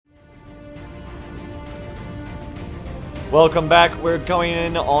Welcome back. We're going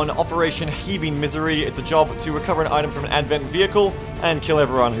in on Operation Heaving Misery. It's a job to recover an item from an advent vehicle and kill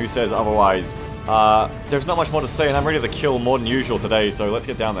everyone who says otherwise. There's not much more to say, and I'm ready to kill more than usual today, so let's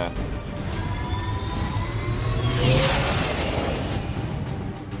get down there.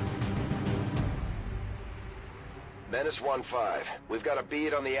 Menace 1-5. We've got a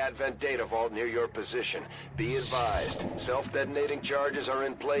bead on the Advent data vault near your position. Be advised, self-detonating charges are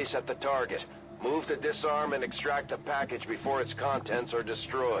in place at the target. Move to disarm and extract the package before its contents are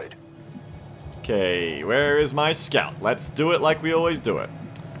destroyed. Okay, where is my scout? Let's do it like we always do it.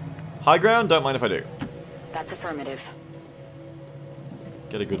 High ground, don't mind if I do. That's affirmative.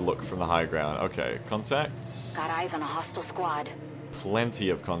 Get a good look from the high ground. Okay, contacts. Got eyes on a hostile squad. Plenty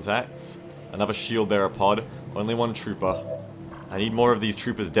of contacts. Another shield bearer pod. Only one trooper. I need more of these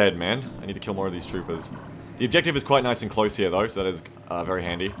troopers dead, man. I need to kill more of these troopers. The objective is quite nice and close here, though, so that is very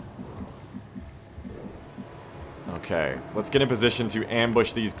handy. Okay, let's get in position to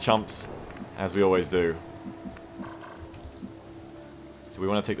ambush these chumps, as we always do. Do we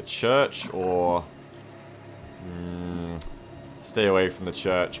want to take the church, or... stay away from the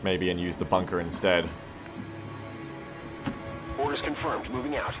church, maybe, and use the bunker instead? Orders confirmed.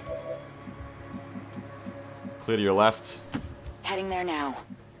 Moving out. Clear to your left. Heading there now.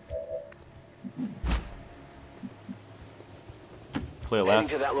 Clear Heading left.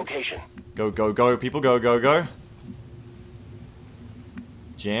 to that location. Go, go, go, people, go, go, go.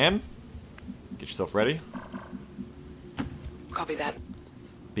 Jam. Get yourself ready. Copy that.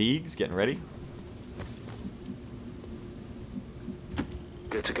 Beags, getting ready.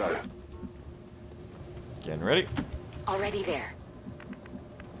 Good to go. Getting ready. Already there.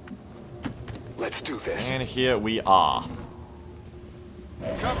 Let's do this. And here we are.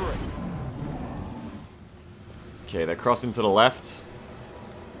 Covering. Okay, they're crossing to the left.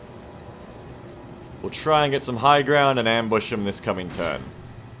 We'll try and get some high ground and ambush them this coming turn.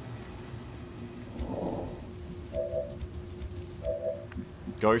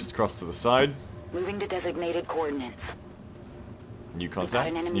 Ghost, cross to the side. Moving to designated coordinates. New got an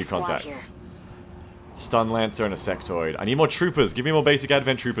contacts, enemy new squad contacts. Stun Lancer and a Sectoid. I need more troopers. Give me more basic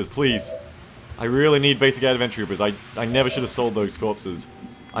advent troopers, please. I really need basic advent troopers. I never should have sold those corpses.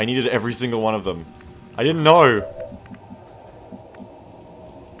 I needed every single one of them. I didn't know.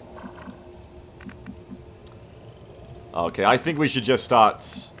 Okay, I think we should just start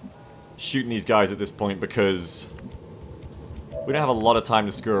shooting these guys at this point because we don't have a lot of time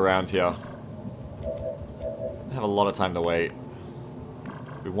to screw around here. We don't have a lot of time to wait.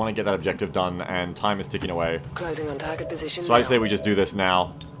 We want to get that objective done, and time is ticking away. Closing on target position. So I say we just do this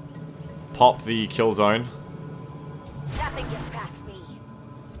now. Pop the kill zone. Nothing gets past me.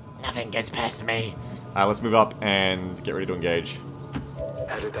 Nothing gets past me. Alright, let's move up and get ready to engage.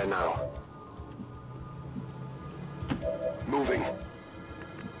 Headed there now. Moving.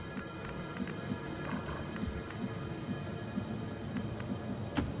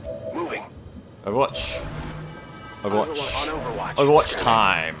 Moving. Overwatch. Overwatch. On Overwatch. Overwatch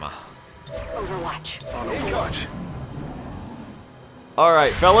time. Overwatch. On Overwatch.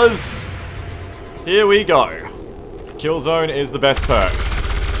 Alright, fellas. Here we go. Kill zone is the best perk.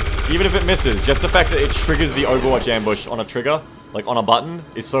 Even if it misses, just the fact that it triggers the Overwatch ambush on a trigger, like on a button,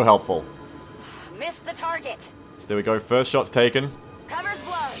 is so helpful. Missed the target. So there we go, first shot's taken. Cover's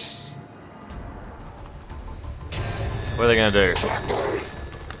blown. What are they gonna do?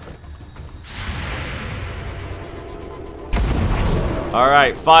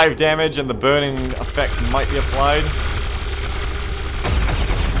 Alright, 5 damage and the burning effect might be applied.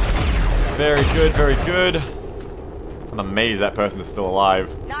 Very good, very good. I'm amazed that person is still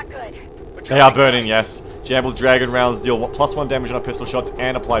alive. Not good. They are burning, yes. Jamble's dragon rounds deal +1 damage on her pistol shots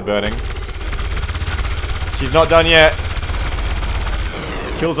and apply burning. She's not done yet.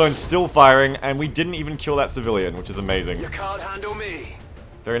 Killzone's still firing, and we didn't even kill that civilian, which is amazing. You can't handle me.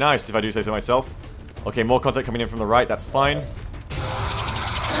 Very nice, if I do say so myself. Okay, more contact coming in from the right, that's fine.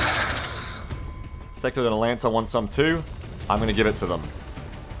 Sector and a Lancer want some too. I'm gonna give it to them.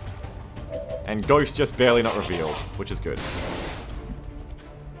 And Ghost just barely not revealed, which is good.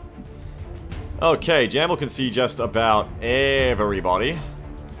 Okay, Jamble can see just about everybody.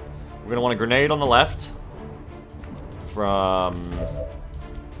 We're gonna want a grenade on the left.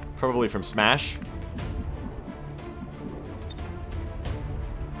 Probably from Smash.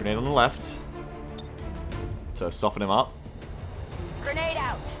 Grenade on the left. To soften him up. Grenade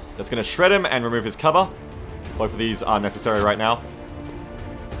out. That's gonna shred him and remove his cover. Both of these are necessary right now.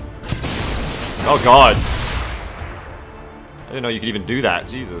 Oh god. I didn't know you could even do that.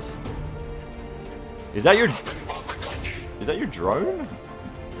 Jesus. Is that your drone?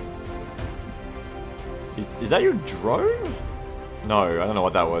 Is that your drone? No, I don't know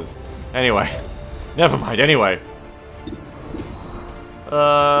what that was. Anyway. Never mind, anyway.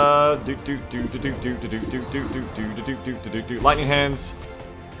 Lightning hands.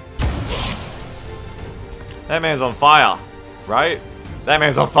 That man's on fire, right? That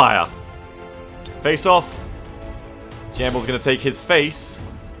man's on fire. Face off. Jamble's gonna take his face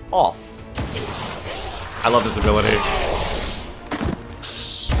off. I love this ability.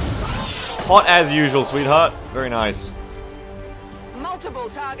 Hot as usual, sweetheart. Very nice. Multiple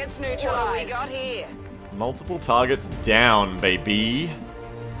targets neutralized. What do we got here? Multiple targets down, baby.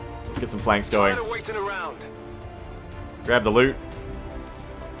 Let's get some flanks going. Grab the loot.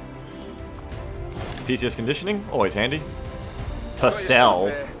 PCS conditioning, always handy. To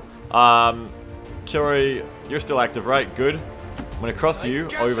sell. Kilroy, you're still active, right? Good. I'm gonna cross you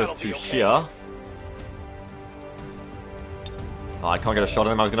over to here. Oh, I can't get a shot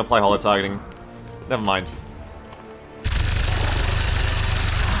at him. I was gonna play holo targeting. Never mind.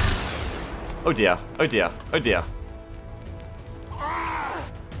 Oh dear. Oh dear. Oh dear.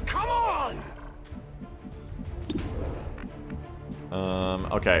 Come on!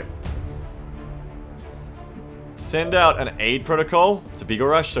 Okay. Send out an aid protocol to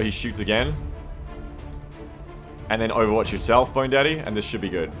Beaglerush so he shoots again. And then overwatch yourself, Bone Daddy, and this should be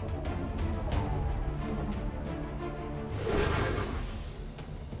good.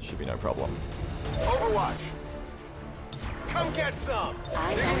 Should be no problem. Overwatch! Come get some!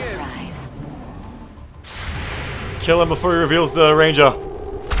 Eyes on the prize. Kill him before he reveals the ranger.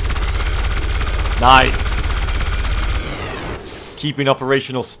 Nice. Keeping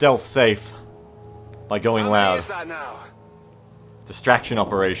operational stealth safe by going loud. Distraction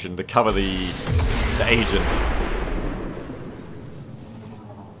operation to cover the agent.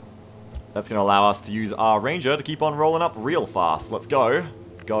 That's going to allow us to use our ranger to keep on rolling up real fast. Let's go.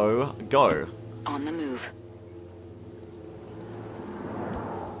 Go. Go. On the move.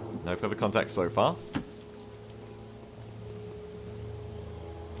 No further contact so far.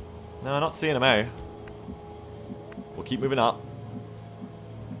 No, not seeing him, eh? We'll keep moving up.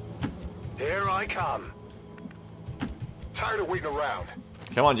 Here I come. Tired of waiting around.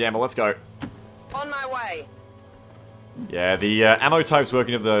 Come on, Jamble, let's go. On my way. Yeah, the ammo types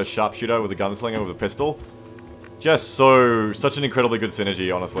working with the sharpshooter, with the gunslinger, with the pistol. Just such an incredibly good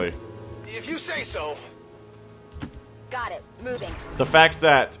synergy, honestly. If you say so. Got it. Moving. The fact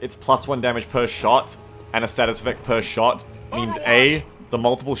that it's +1 damage per shot and a status effect per shot means A, the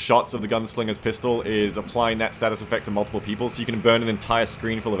multiple shots of the gunslinger's pistol is applying that status effect to multiple people, so you can burn an entire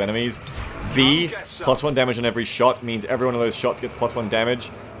screen full of enemies. B, +1 damage on every shot means every one of those shots gets +1 damage.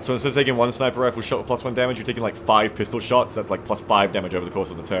 So instead of taking one sniper rifle shot with +1 damage, you're taking like 5 pistol shots. That's like +5 damage over the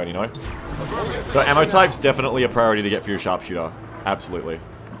course of the turn, you know? So ammo type's definitely a priority to get for your sharpshooter. Absolutely.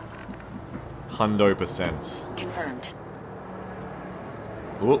 100%. Confirmed.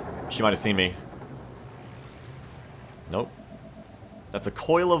 Ooh, she might have seen me. Nope. That's a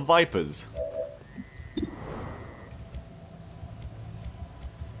coil of vipers.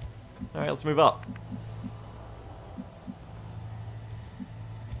 Alright, let's move up.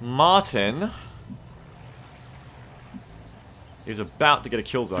 Martin is about to get a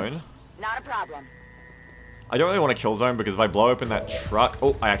kill zone. Not a problem. I don't really want a kill zone because if I blow open that truck...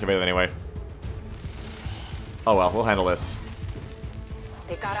 Oh, I activated it anyway. Oh well, we'll handle this.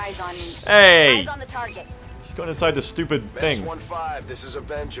 They've got eyes on me. Hey! Eyes on the target. Just going inside the stupid thing. Menace 1-5, this is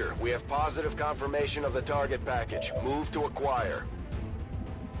Avenger. We have positive confirmation of the target package. Move to acquire.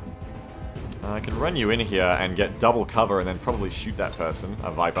 I can run you in here and get double cover and then probably shoot that person, a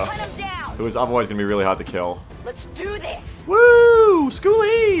Viper, Put him down. who is otherwise going to be really hard to kill. Let's do this. Woo!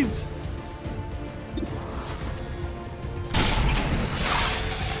 Schoolies!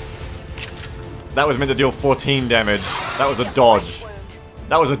 That was meant to deal 14 damage. That was a dodge.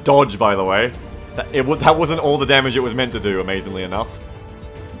 That was a dodge, by the way. That wasn't all the damage it was meant to do, amazingly enough.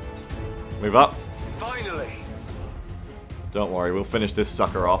 Move up. Finally. Don't worry, we'll finish this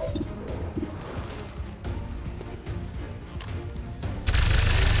sucker off.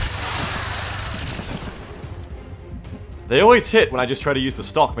 They always hit when I just try to use the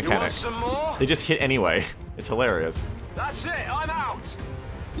stock You want mechanic. some more? They just hit anyway. It's hilarious. That's it, I'm out.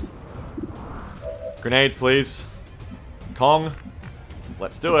 Grenades, please. Kong.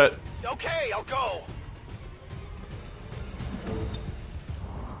 Let's do it. Okay, I'll go.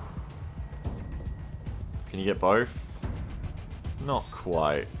 Can you get both? Not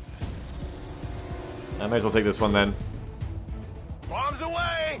quite. I may as well take this one then. Bombs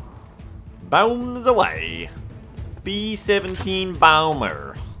away. Bombs away. B-17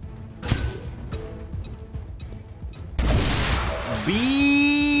 Bomber.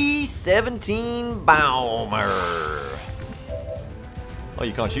 B-17 17 Baumer. Oh,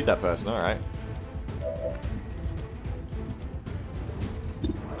 you can't shoot that person, alright.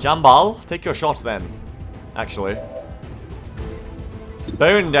 Jambal, take your shot then. Actually.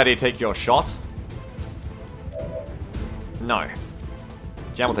 Bone Daddy, take your shot. No.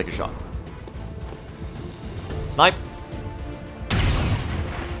 Jam will take a shot. Snipe.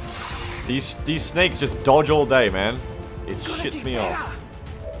 These snakes just dodge all day, man. It shits me off.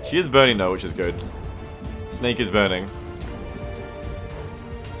 She is burning though, which is good. Snake is burning.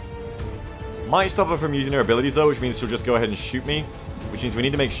 Might stop her from using her abilities though, which means she'll just go ahead and shoot me. Which means we need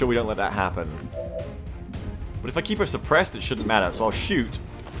to make sure we don't let that happen. But if I keep her suppressed, it shouldn't matter, so I'll shoot.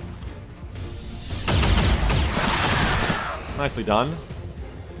 Nicely done.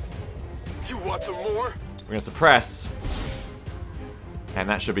 You want some more? We're gonna suppress. And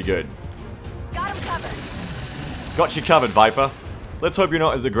that should be good. Got him covered. Got you covered, Viper. Let's hope you're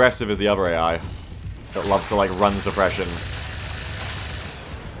not as aggressive as the other AI. That loves to, like, run suppression.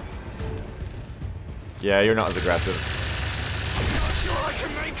 Yeah, you're not as aggressive.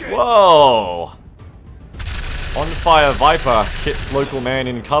 Whoa! On fire Viper hits local man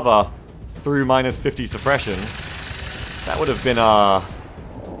in cover through -50 suppression. That would have been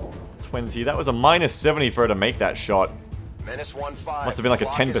 20. That was a -70 for her to make that shot. Menace 1-5. Must have been like a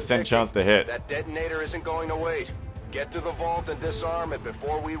 10% chance to hit. That detonator isn't going to wait. Get to the vault and disarm it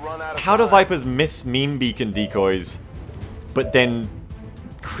before we run out of How do time. Vipers miss meme beacon decoys, but then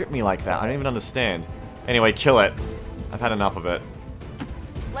crit me like that? I don't even understand. Anyway, kill it. I've had enough of it.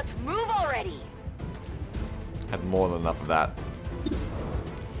 Let's move already. Had more than enough of that.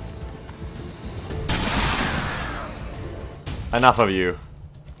 Enough of you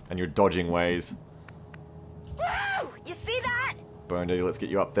and your dodging ways. Woo! You see that? Burndy, let's get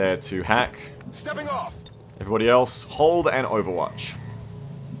you up there to hack. Stepping off. Everybody else, hold and overwatch.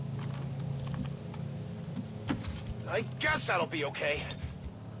 I guess that'll be okay.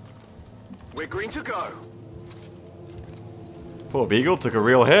 We're green to go. Poor Beagle took a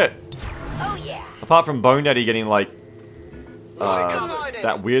real hit. Oh yeah. Apart from Bone Daddy getting like Lighted.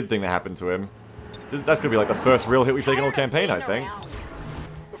 that weird thing that happened to him. That's gonna be like the first real hit we've taken all campaign, I think.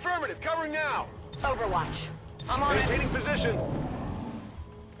 Affirmative, covering now. Overwatch. I'm on it. Maintaining position.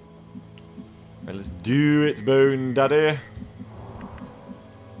 Right, let's do it, Bone Daddy.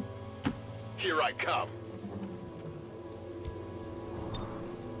 Here I come.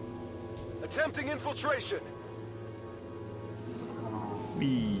 Attempting infiltration.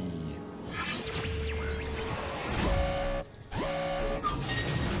 Whee.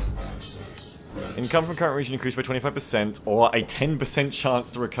 Income from current region increased by 25% or a 10%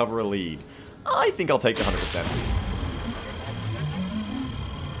 chance to recover a lead. I think I'll take the 100%.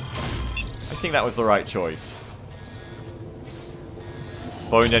 I think that was the right choice.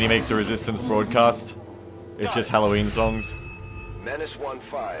 Bone Daddy makes a resistance broadcast. It's just Halloween songs. Menace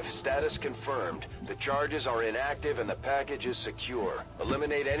 1-5, status confirmed. The charges are inactive and the package is secure.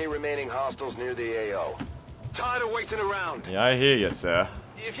 Eliminate any remaining hostiles near the AO. Tired of waiting around. Yeah, I hear you, sir.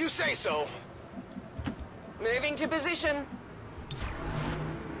 If you say so. Moving to position.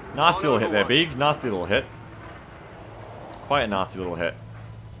 Nasty little hit there, Beegs. Nasty little hit. Quite a nasty little hit.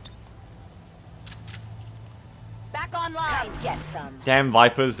 Back online. Come get some. Damn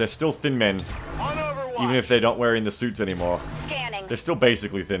Vipers, they're still thin men. On overwatch. Even if they're not wearing the suits anymore. Scanning. They're still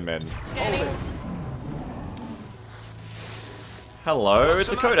basically thin men. Scanning. Hello,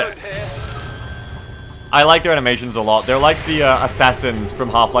 it's a Codex. I like their animations a lot. They're like the assassins from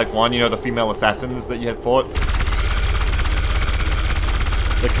Half-Life 1, you know, the female assassins that you had fought.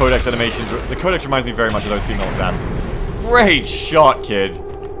 The Codex animations, the Codex reminds me very much of those female assassins. Great shot, kid.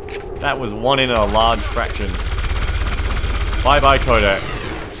 That was one in a large fraction. Bye-bye,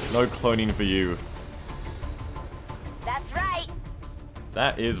 Codex. No cloning for you. That's right.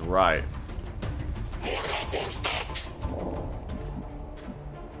 That is right.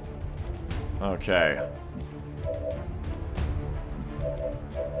 Okay.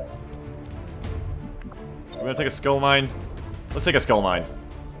 We're gonna take a skull mine. Let's take a skull mine.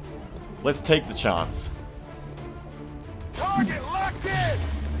 Let's take the chance. Target locked in.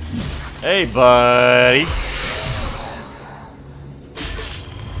 Hey, buddy.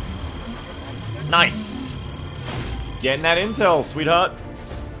 Nice. Getting that intel, sweetheart.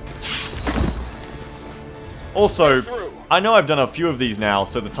 Also, I know I've done a few of these now,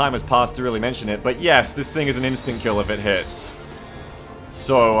 so the time has passed to really mention it, but yes, this thing is an instant kill if it hits.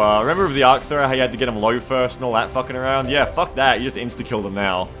 So, remember with the arc thrower how you had to get him low first and all that fucking around? Yeah, fuck that, you just insta-kill them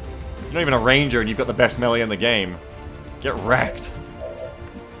now. You're not even a ranger and you've got the best melee in the game. Get wrecked.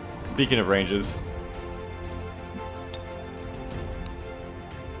 Speaking of rangers.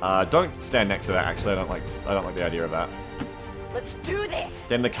 Don't stand next to that, actually. I don't like the idea of that. Let's do this.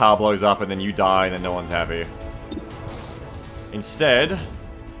 Then the car blows up and then you die and then no one's happy. Instead,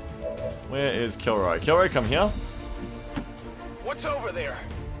 where is Kilroy? Kilroy, come here. What's over there?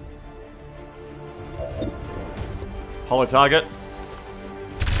 Holo target.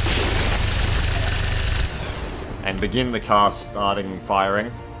 And begin the car starting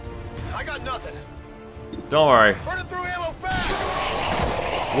firing. I got nothing. Don't worry. Burning through ammo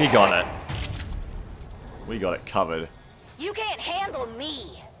fast. We got it. We got it covered. You can't handle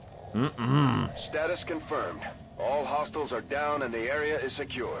me. Status confirmed. All hostiles are down and the area is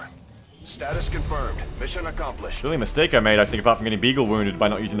secure. Status confirmed. Mission accomplished. The only mistake I made, I think, apart from getting Beagle wounded by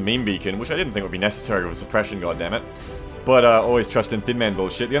not using the meme beacon, which I didn't think would be necessary with a suppression, goddammit. But always trust in Thin Man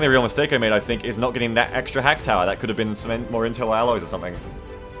bullshit. The only real mistake I made, I think, is not getting that extra hack tower. That could have been some more intel alloys or something.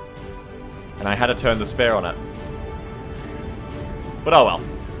 And I had to turn the spare on it. But oh well.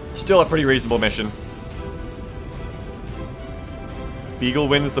 Still a pretty reasonable mission. Beagle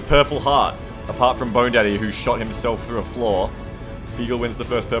wins the Purple Heart. Apart from Bone Daddy, who shot himself through a floor, Beagle wins the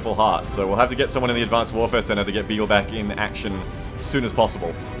first Purple Heart. So we'll have to get someone in the Advanced Warfare Center to get Beagle back in action as soon as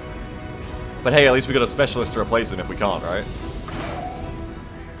possible. But hey, at least we got a specialist to replace him if we can't, right?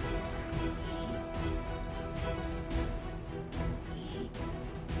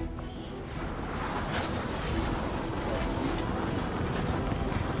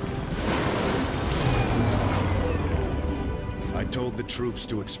 I told the troops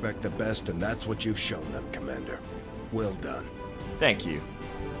to expect the best, and that's what you've shown them, Commander. Well done. Thank you.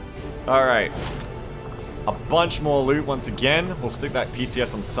 Alright. A bunch more loot once again. We'll stick that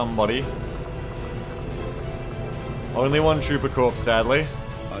PCS on somebody. Only one trooper corpse, sadly.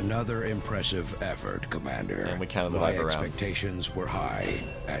 Another impressive effort, Commander. And we counted the My Viper rounds. expectations were high,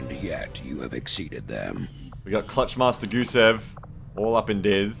 and yet you have exceeded them. We got Clutchmaster Gusev all up in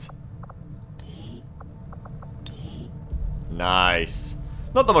Diz. Nice.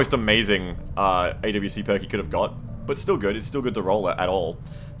 Not the most amazing AWC perk you could have got, but still good. It's still good to roll it at all.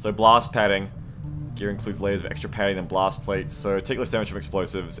 So blast padding. Gear includes layers of extra padding and blast plates, so take less damage from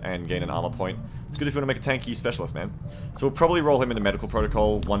explosives and gain an armor point. It's good if you want to make a tanky specialist, man. So we'll probably roll him into medical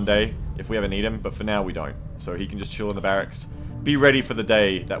protocol one day if we ever need him, but for now we don't. So he can just chill in the barracks. Be ready for the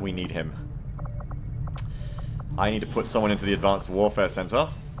day that we need him. I need to put someone into the Advanced Warfare Center.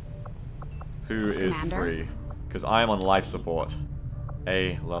 Who is Commander? free? Because I am on life support.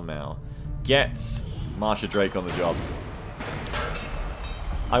 A Lamau. Get Marsha Drake on the job.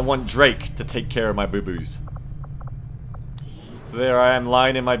 I want Drake to take care of my boo-boos. So there I am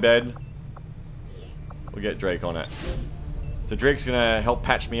lying in my bed. We'll get Drake on it. So Drake's gonna help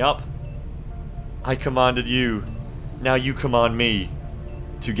patch me up. I commanded you. Now you command me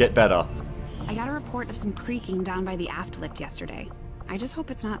to get better. I got a report of some creaking down by the aft lift yesterday. I just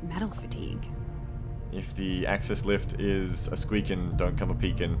hope it's not metal fatigue. If the access lift is a squeaking, don't come a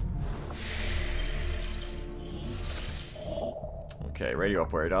peeking. Okay, radio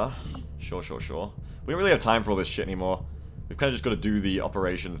operator. Sure. We don't really have time for all this shit anymore. We've kind of just got to do the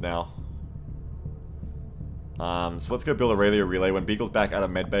operations now. So let's go build a radio relay. When Beagle's back out of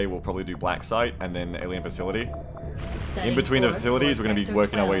medbay, we'll probably do Black Site and then Alien Facility. In between the facilities, we're going to be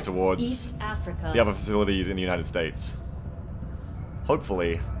working our way towards the other facilities in the United States.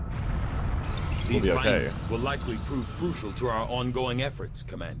 Hopefully, we'll be okay. These will likely prove crucial to our ongoing efforts,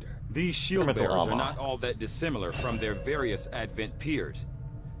 Commander. These shield Experimental bearers armor. are not all that dissimilar from their various Advent peers.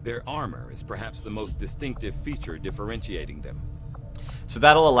 Their armor is perhaps the most distinctive feature differentiating them. So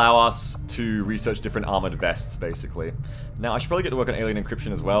that'll allow us to research different armored vests, basically. Now, I should probably get to work on alien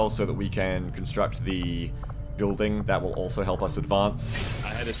encryption as well, so that we can construct the building that will also help us advance I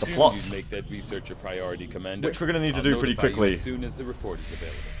had the assumed plot. you'd make that research a priority, Commander. Which we're going to need to I'll do pretty notify you quickly. as soon as the report is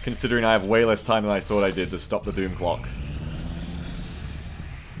available. Considering I have way less time than I thought I did to stop the Doom Clock.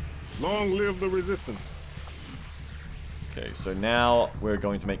 Long live the resistance. Okay, so now we're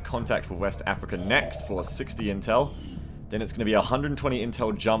going to make contact with West Africa next for 60 intel. Then it's going to be a 120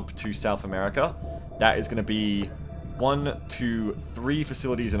 intel jump to South America. That is going to be 1, 2, 3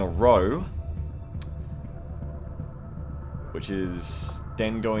 facilities in a row. Which is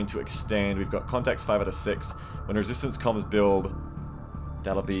then going to extend. We've got contacts 5 out of 6. When resistance comms build,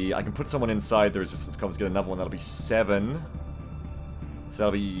 that'll be... I can put someone inside the resistance comms, get another one. That'll be 7. So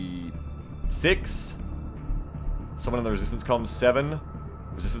that'll be 6. Someone in the resistance comms 7.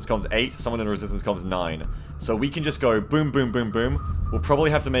 Resistance comms 8. Someone in the resistance comms 9. So we can just go boom, boom, boom, boom. We'll probably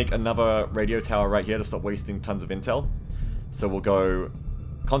have to make another radio tower right here to stop wasting tons of intel. So we'll go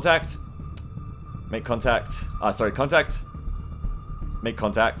contact. Make contact. Contact. Make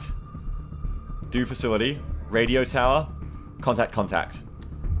contact. Do facility. Radio tower. Contact.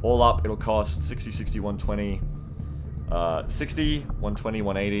 All up, it'll cost 60, 60, 120, 60, 120,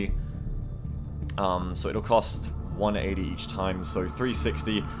 180. So it'll cost 180 each time, so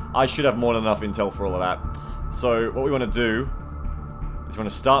 360. I should have more than enough intel for all of that. So what we want to do is we want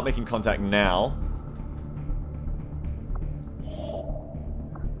to start making contact now.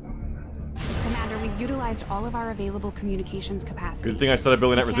 Commander, we've utilized all of our available communications capacity. Good thing I started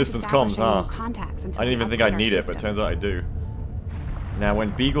building that resistance comms, huh? I didn't even think I'd need it, but it turns out I do. Now,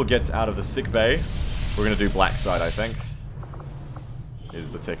 when Beagle gets out of the sick bay, we're going to do black side, I think.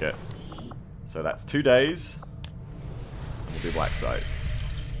 Is the ticket. So that's 2 days. We'll do black side.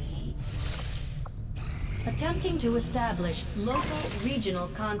 Attempting to establish local regional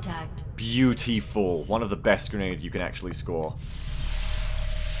contact. Beautiful. One of the best grenades you can actually score.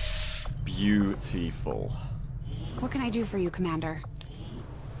 Beautiful. What can I do for you, Commander?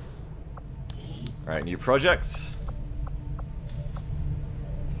 Alright, new project.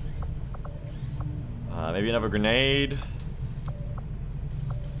 Maybe another grenade.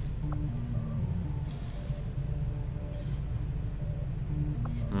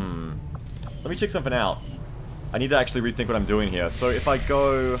 Let me check something out. I need to actually rethink what I'm doing here. So if I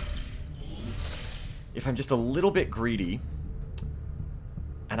go... If I'm just a little bit greedy,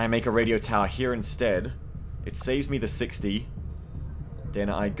 and I make a radio tower here instead, it saves me the 60. Then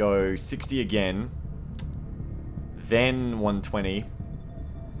I go 60 again. Then 120.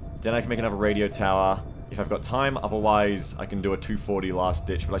 Then I can make another radio tower if I've got time. Otherwise, I can do a 240 last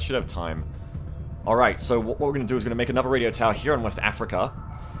ditch, but I should have time. Alright, so what we're going to do is we're going to make another radio tower here in West Africa.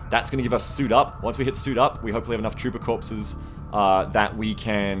 That's going to give us suit up. Once we hit suit up, we hopefully have enough trooper corpses that we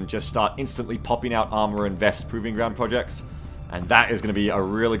can just start instantly popping out armor and vest proving ground projects. And that is going to be a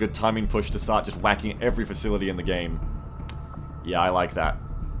really good timing push to start just whacking every facility in the game. Yeah, I like that.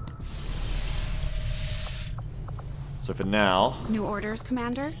 So for now... New orders,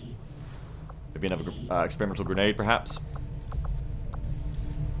 Commander? Maybe another experimental grenade, perhaps?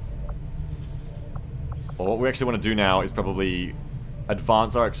 Well, what we actually want to do now is probably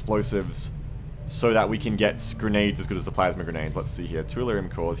advance our explosives so that we can get grenades as good as the plasma grenade. Let's see here. 2 Illyrium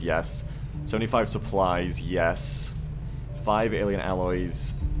cores, yes. 75 supplies, yes. 5 alien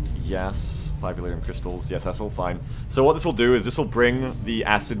alloys, yes. 5 Illyrium crystals, yes, that's all fine. So what this will do is this will bring the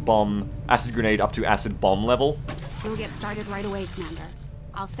acid grenade up to acid bomb level. We'll get started right away, Commander.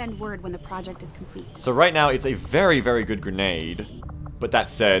 I'll send word when the project is complete. So right now it's a very, very good grenade, but that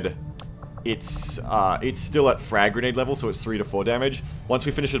said, it's still at frag grenade level, so it's 3 to 4 damage. Once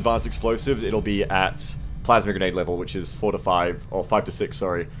we finish advanced explosives, it'll be at plasma grenade level, which is 4 to 5, or 5 to 6,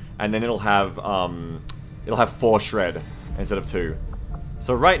 sorry. And then it'll have 4 shred instead of 2.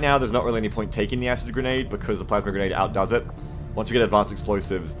 So right now, there's not really any point taking the acid grenade because the plasma grenade outdoes it. Once we get advanced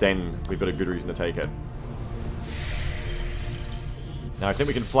explosives, then we've got a good reason to take it. Now I think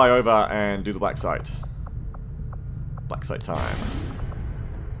we can fly over and do the black site. Black site time.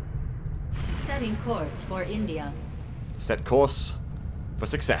 Setting course for India. Set course for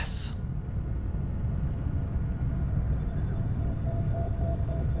success.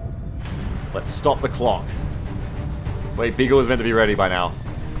 Let's stop the clock. Wait, Beagle is meant to be ready by now.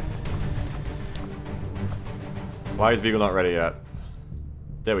 Why is Beagle not ready yet?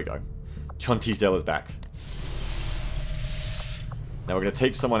 There we go. John Teasdale is back. Now we're going to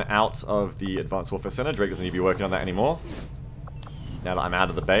take someone out of the Advanced Warfare Center. Drake doesn't need to be working on that anymore. Now that I'm out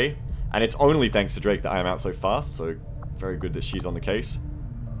of the bay. And it's only thanks to Drake that I am out so fast, so very good that she's on the case.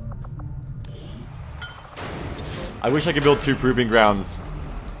 I wish I could build 2 proving grounds.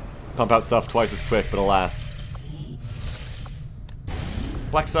 Pump out stuff twice as quick, but alas.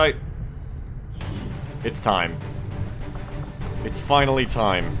 Black site. It's time. It's finally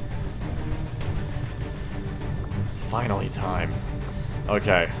time. It's finally time.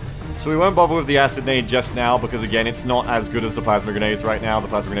 Okay. So we won't bother with the acid nade just now because, again, it's not as good as the plasma grenades right now. The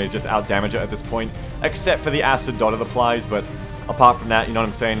plasma grenades just out-damage it at this point, except for the acid dot it applies, but apart from that, you know what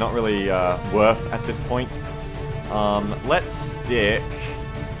I'm saying, not really worth at this point. Let's stick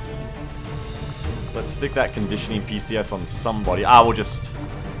that conditioning PCS on somebody. We'll just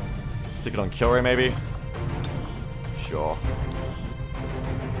stick it on Kilray, maybe? Sure.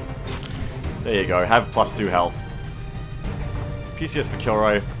 There you go, have +2 health. PCS for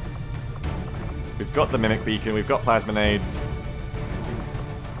Kilroy. We've got the Mimic Beacon, we've got Plasma Nades.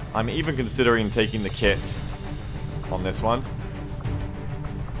 I'm even considering taking the kit on this one.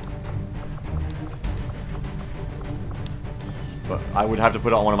 But I would have to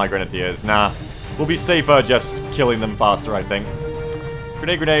put it on one of my Grenadiers. Nah, we'll be safer just killing them faster, I think.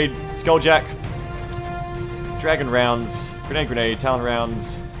 Grenade, Skulljack. Dragon rounds, Grenade, Talon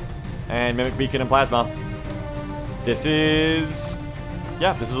rounds, and Mimic Beacon and Plasma. This is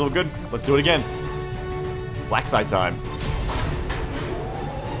yeah, this is all good. Let's do it again. Black site time.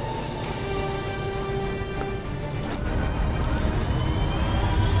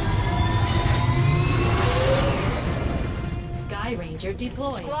 Sky Ranger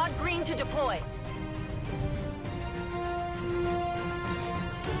deployed. Squad green to deploy.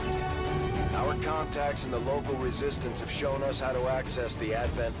 Our contacts in the local resistance have shown us how to access the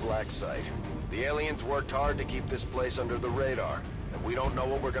Advent Black Site. The aliens worked hard to keep this place under the radar, and we don't know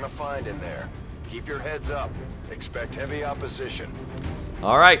what we're gonna find in there. Keep your heads up. Expect heavy opposition.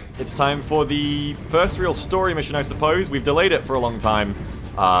 Alright, it's time for the first real story mission, I suppose. We've delayed it for a long time,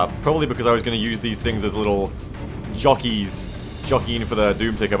 probably because I was going to use these things as little jockeys, jockeying for the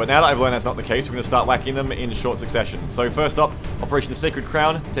Doom Ticker, but now that I've learned that's not the case, we're going to start whacking them in short succession. So first up, Operation Sacred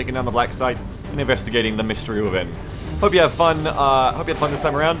Crown, taking down the Black Site, and investigating the mystery within. Hope you have fun, this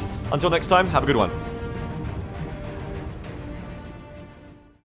time around. Until next time, have a good one.